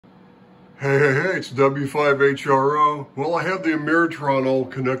Hey, it's W5HRO. Well, I have the Ameritron all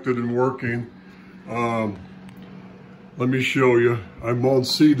connected and working. Let me show you. I'm on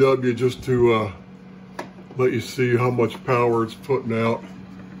CW just to let you see how much power it's putting out.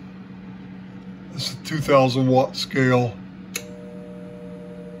 This is a 2000 watt scale.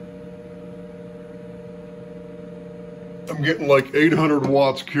 I'm getting like 800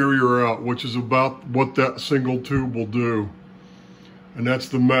 watts carrier out, which is about what that single tube will do. And that's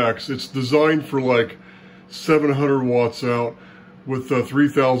the max. It's designed for like 700 watts out with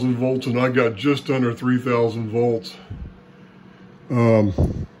 3000 volts, and I got just under 3000 volts.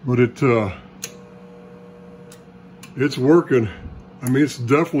 But it's working. I mean, it's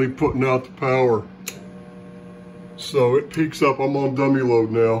definitely putting out the power. So it peaks up. I'm on dummy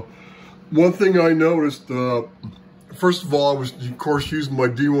load now. One thing I noticed, first of all, I was, of course, using my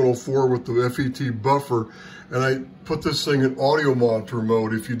D104 with the FET buffer, and I put this thing in audio monitor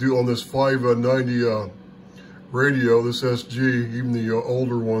mode. If you do on this 590 radio, this SG, even the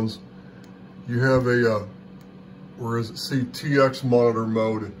older ones, you have a, where is it, TX monitor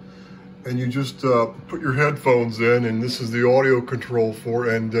mode. And you just put your headphones in, and this is the audio control for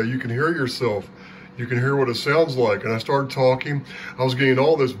it, and you can hear yourself. You can hear what it sounds like. And I started talking. I was getting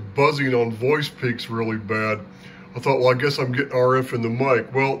all this buzzing on voice peaks really bad. I thought, well, I guess I'm getting RF in the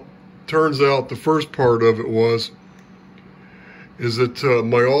mic. Well, turns out the first part of it is that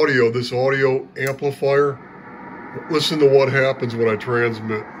my audio, this audio amplifier, listen to what happens when I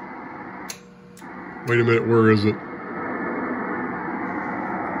transmit. Wait a minute, where is it?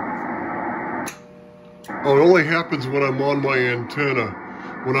 Oh, it only happens when I'm on my antenna.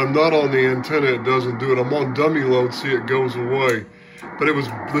 When I'm not on the antenna, it doesn't do it. I'm on dummy load, see, it goes away. But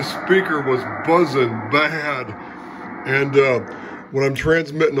the speaker was buzzing bad. And when I'm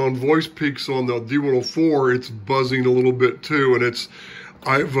transmitting on voice peaks on the D104, it's buzzing a little bit too. And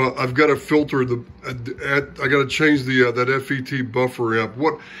I've got to filter I got to change that FET buffer amp.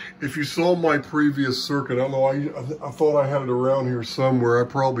 If you saw my previous circuit, I don't know, I thought I had it around here somewhere. I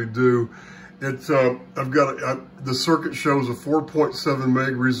probably do. The circuit shows a 4.7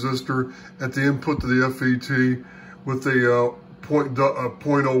 meg resistor at the input to the FET with a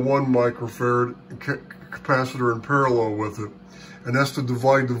 0.01 microfarad capacitor in parallel with it. And that's to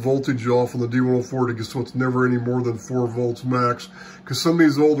divide the voltage off on the D104 to get so it's never any more than 4 volts max. Because some of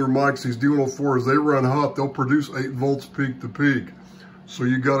these older mics, these D104s, they run hot, they'll produce 8 volts peak to peak. So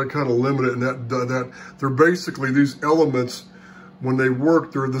you got to kind of limit it. And they're basically, these elements, when they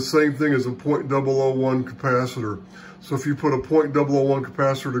work, they're the same thing as a 0.001 capacitor. So if you put a 0.001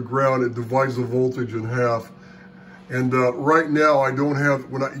 capacitor to ground, it divides the voltage in half. And right now, I don't have,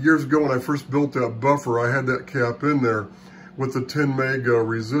 years ago when I first built that buffer, I had that cap in there with the 10 meg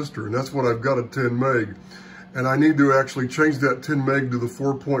resistor, and that's what I've got, a 10 meg. And I need to actually change that 10 meg to the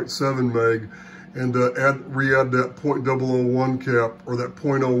 4.7 meg and re-add that 0.001 cap, or that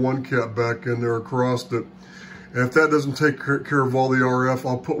 0.01 cap back in there across it. And if that doesn't take care of all the RF,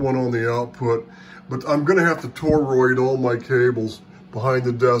 I'll put one on the output. But I'm gonna have to toroid all my cables behind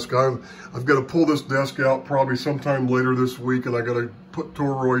the desk. I've got to pull this desk out probably sometime later this week, and I got to put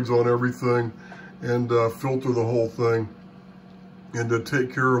toroids on everything and filter the whole thing and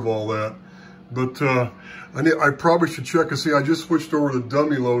take care of all that. But I probably should check and see. I just switched over to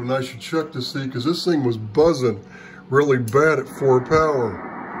dummy load, and I should check to see, because this thing was buzzing really bad at 4 power.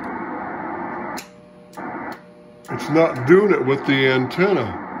 It's not doing it with the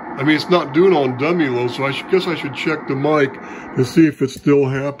antenna. I mean, it's not doing it on dummy load, so I guess I should check the mic to see if it's still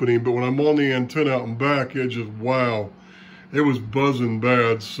happening. But when I'm on the antenna out and back, it just, wow, it was buzzing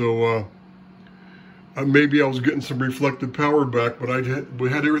bad. So maybe I was getting some reflected power back, but we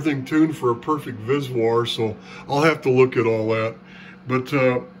had everything tuned for a perfect visual, so I'll have to look at all that. But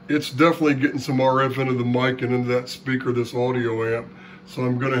it's definitely getting some RF into the mic and into that speaker, this audio amp. So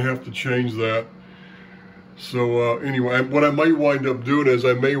I'm going to have to change that. So anyway, what I might wind up doing is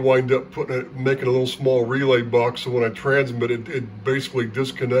I may wind up making a little small relay box, so when I transmit it basically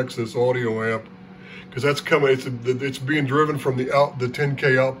disconnects this audio amp, because that's coming. It's being driven from the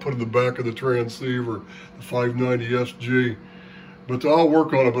 10K output of the back of the transceiver, the 590 SG. But I'll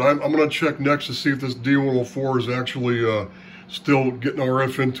work on it. But I'm going to check next to see if this D104 is actually still getting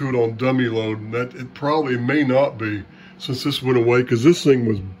RF into it on dummy load, and that it may not be, since this went away, because this thing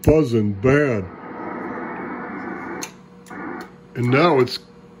was buzzing bad. And now it's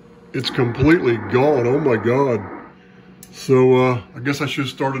completely gone. Oh my God. So I guess I should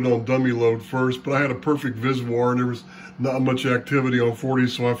have started on dummy load first, but I had a perfect visual, and there was not much activity on 40,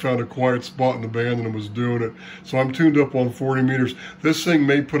 so I found a quiet spot in the band and was doing it. So I'm tuned up on 40 meters. This thing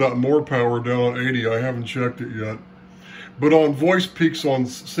may put out more power down on 80. I haven't checked it yet. But on voice peaks on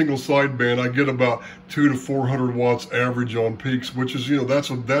single sideband, I get about 200 to 400 watts average on peaks, which is, you know,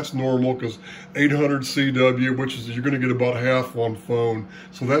 that's normal, because 800 CW, which is, you're going to get about half on phone.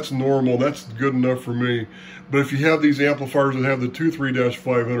 So that's normal. That's good enough for me. But if you have these amplifiers that have the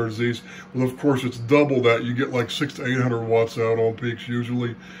 23-500Zs, well, of course, it's double that. You get like 600 to 800 watts out on peaks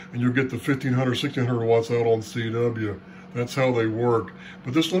usually, and you'll get the 1500, 1600 watts out on CW. That's how they work.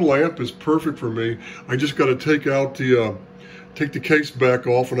 But this little amp is perfect for me. I just got to take out the take the case back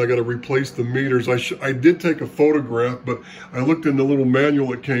off, and I got to replace the meters. I did take a photograph, but I looked in the little manual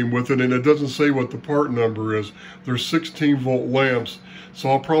that came with it, and it doesn't say what the part number is. They're 16-volt lamps, so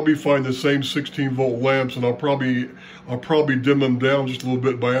I'll probably find the same 16-volt lamps, and I'll probably dim them down just a little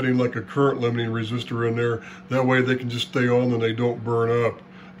bit by adding like a current limiting resistor in there. That way they can just stay on and they don't burn up.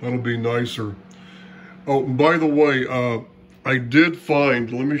 That'll be nicer. Oh, and by the way, I did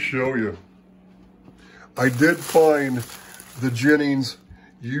find, let me show you. I did find the Jennings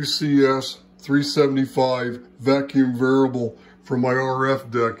UCS 375 vacuum variable for my RF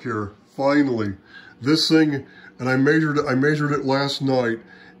deck here. Finally, this thing, and I measured it last night.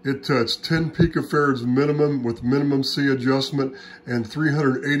 It's 10 picofarads minimum with minimum C adjustment, and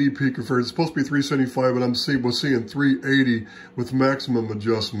 380 picofarads. It's supposed to be 375, but was seeing 380 with maximum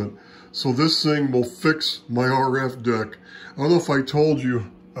adjustment. So this thing will fix my RF deck. I don't know if I told you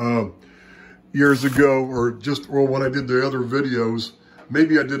years ago, or when I did the other videos.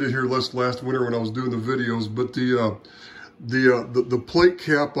 Maybe I did it here last winter when I was doing the videos, but the plate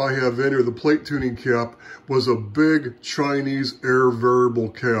cap I have in here, the plate tuning cap, was a big Chinese air variable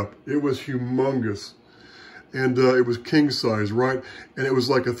cap. It was humongous. And it was king size, right? And it was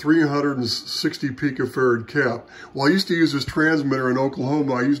like a 360 picofarad cap. Well, I used to use this transmitter in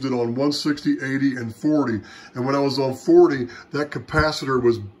Oklahoma. I used it on 160, 80, and 40. And when I was on 40, that capacitor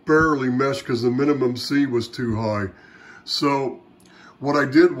was barely meshed because the minimum C was too high. So what I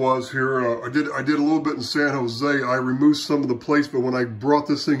did was here, I did a little bit in San Jose. I removed some of the plates, but when I brought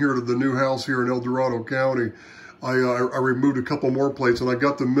this thing here to the new house here in El Dorado County, I removed a couple more plates, and I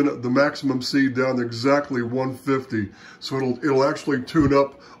got the maximum C down to exactly 150. So it'll actually tune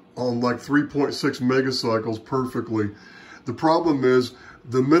up on like 3.6 megacycles perfectly. The problem is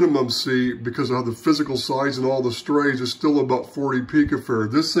the minimum C, because of the physical size and all the strays, is still about 40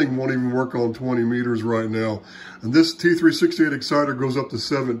 picofarad. This thing won't even work on 20 meters right now. And this T368 exciter goes up to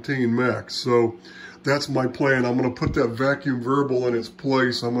 17 max. So that's my plan. I'm going to put that vacuum variable in its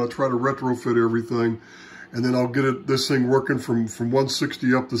place. I'm going to try to retrofit everything. And then I'll get this thing working from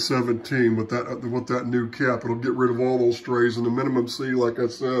 160 up to 17 with that new cap. It'll get rid of all those strays, and the minimum C, like I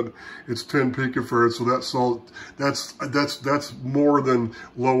said, it's 10 picofarads. So that's more than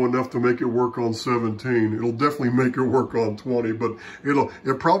low enough to make it work on 17. It'll definitely make it work on 20, but it'll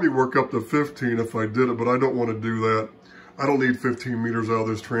probably work up to 15 if I did it. But I don't want to do that. I don't need 15 meters out of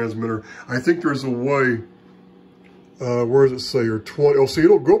this transmitter. I think there's a way. Where does it say here? 20. Oh, see,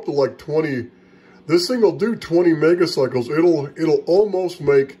 it'll go up to like 20. This thing will do 20 megacycles. It'll almost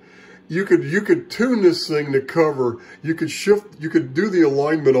make, you could tune this thing to cover. You could do the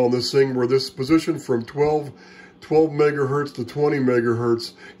alignment on this thing where this position from 12 megahertz to 20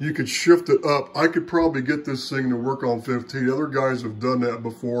 megahertz, you could shift it up. I could probably get this thing to work on 15. Other guys have done that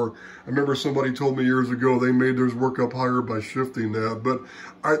before. I remember somebody told me years ago they made theirs work up higher by shifting that, but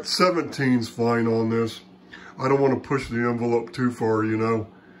 17's fine on this. I don't want to push the envelope too far, you know.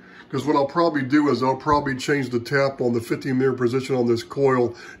 Because what I'll probably do is I'll probably change the tap on the 15 meter position on this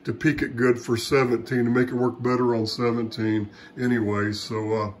coil to peak it good for 17, to make it work better on 17 anyway.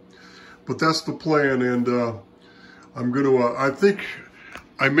 So, but that's the plan, and I'm going to, I think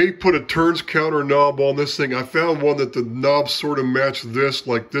I may put a turns counter knob on this thing. I found one that the knobs sort of match this,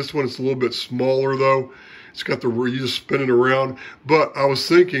 like this one. It's a little bit smaller though. It's got you just spin it around. But I was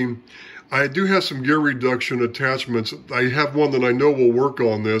thinking, I do have some gear reduction attachments. I have one that I know will work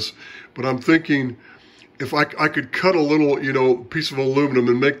on this, but I'm thinking if I could cut a little, you know, piece of aluminum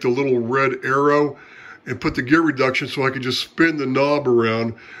and make the little red arrow and put the gear reduction so I could just spin the knob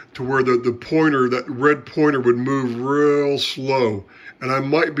around to where the pointer, that red pointer, would move real slow. And I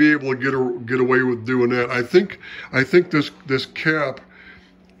might be able to get away with doing that. I think this cap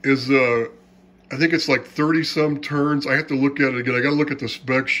is I think it's like 30 some turns. I have to look at it again. I got to look at the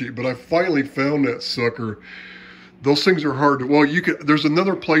spec sheet, but I finally found that sucker. Those things are hard to, well, there's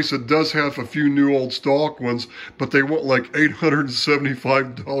another place that does have a few new old stock ones, but they want like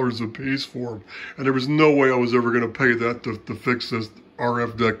 $875 a piece for them. And there was no way I was ever going to pay that to fix this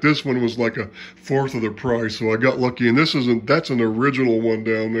RF deck. This one was like a fourth of the price, so I got lucky. And that's an original one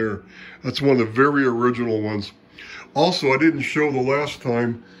down there. That's one of the very original ones. Also, I didn't show the last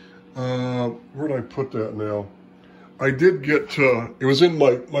time, where did I put that now? I did get, it was in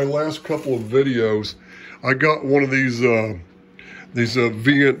my last couple of videos, I got one of these VN,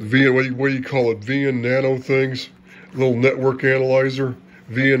 what do you call it, VN Nano things, little network analyzer,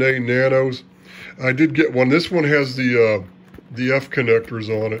 VNA Nanos. I did get one. This one has the F connectors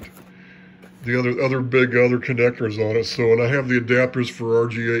on it, the other big connectors on it. So, and I have the adapters for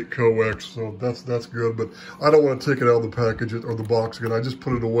RG8 coax, so that's good. But I don't want to take it out of the package or the box again. I just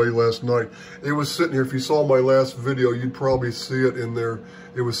put it away last night. It was sitting here. If you saw my last video, you'd probably see it in there.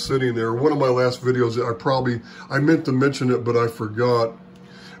 It was sitting there. One of my last videos, I meant to mention it, but I forgot.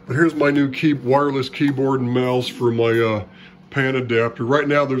 But here's my new wireless keyboard and mouse for my pan adapter. Right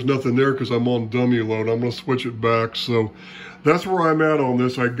now, there's nothing there because I'm on dummy load. I'm going to switch it back. So that's where I'm at on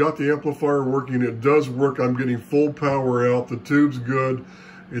this. I got the amplifier working. It does work. I'm getting full power out. The tube's good.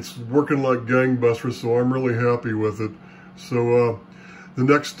 It's working like gangbusters, so I'm really happy with it. So the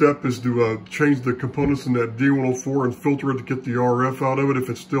next step is to change the components in that D104 and filter it to get the RF out of it if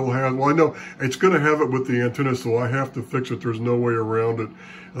it still has. Well, I know it's going to have it with the antenna, so I have to fix it. There's no way around it.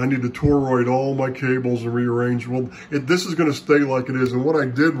 I need to toroid all my cables and rearrange. Well, this is going to stay like it is. And what I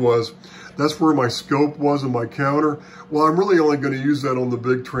did was, that's where my scope was and my counter. Well, I'm really only going to use that on the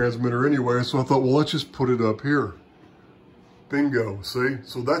big transmitter anyway. So I thought, well, let's just put it up here. Bingo, see?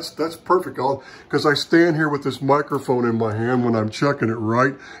 So that's perfect. Because I stand here with this microphone in my hand when I'm checking it,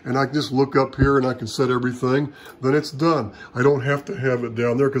 right? And I can just look up here and I can set everything. Then it's done. I don't have to have it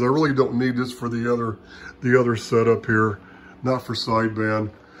down there because I really don't need this for the other setup here, not for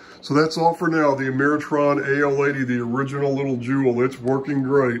sideband. So that's all for now. The Ameritron AL-80, the original little jewel. It's working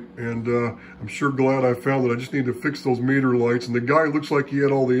great, and I'm sure glad I found it. I just need to fix those meter lights. And the guy looks like he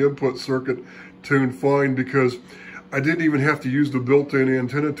had all the input circuit tuned fine because I didn't even have to use the built-in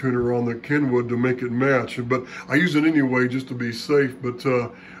antenna tuner on the Kenwood to make it match. But I use it anyway just to be safe. But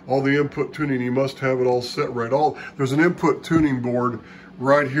all the input tuning, you must have it all set right. There's an input tuning board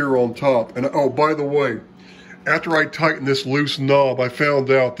right here on top. And oh, by the way, after I tightened this loose knob, I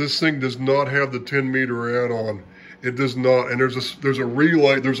found out this thing does not have the 10-meter add-on. It does not. And there's a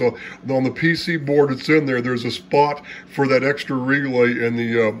relay. On the PC board that's in there, there's a spot for that extra relay and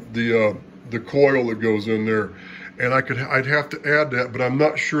the coil that goes in there. And I'd have to add that, but I'm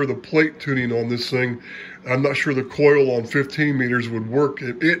not sure the plate tuning on this thing, I'm not sure the coil on 15 meters would work.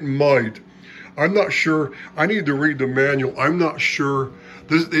 It might. I'm not sure. I need to read the manual. I'm not sure.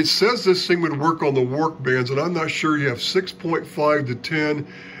 It says this thing would work on the work bands, and I'm not sure. You have 6.5 to 10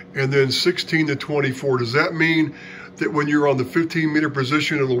 and then 16 to 24. Does that mean that when you're on the 15-meter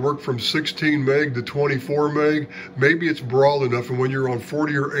position, it'll work from 16 meg to 24 meg? Maybe it's broad enough, and when you're on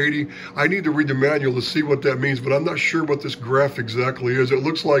 40 or 80, I need to read the manual to see what that means, but I'm not sure what this graph exactly is. It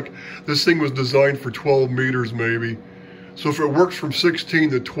looks like this thing was designed for 12 meters maybe. So if it works from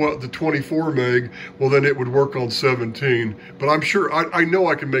 16 to 24 meg, well, then it would work on 17. But I'm sure, I know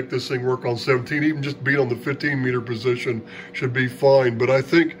I can make this thing work on 17. Even just being on the 15-meter position should be fine. But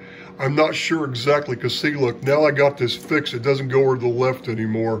I'm not sure exactly, because see, look, now I got this fixed. It doesn't go over to the left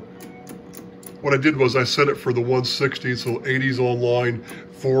anymore. What I did was I set it for the 160, so 80's online,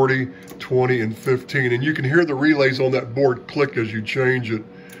 40, 20, and 15. And you can hear the relays on that board click as you change it.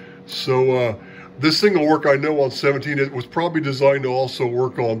 So, this thing will work, I know, on 17. It was probably designed to also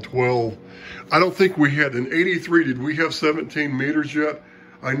work on 12. I don't think we had, in 83, did we have 17 meters yet?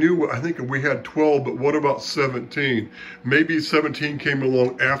 I think we had 12, but what about 17? Maybe 17 came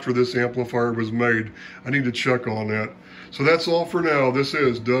along after this amplifier was made. I need to check on that. So that's all for now. This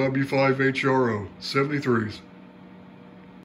is W5HRO 73s.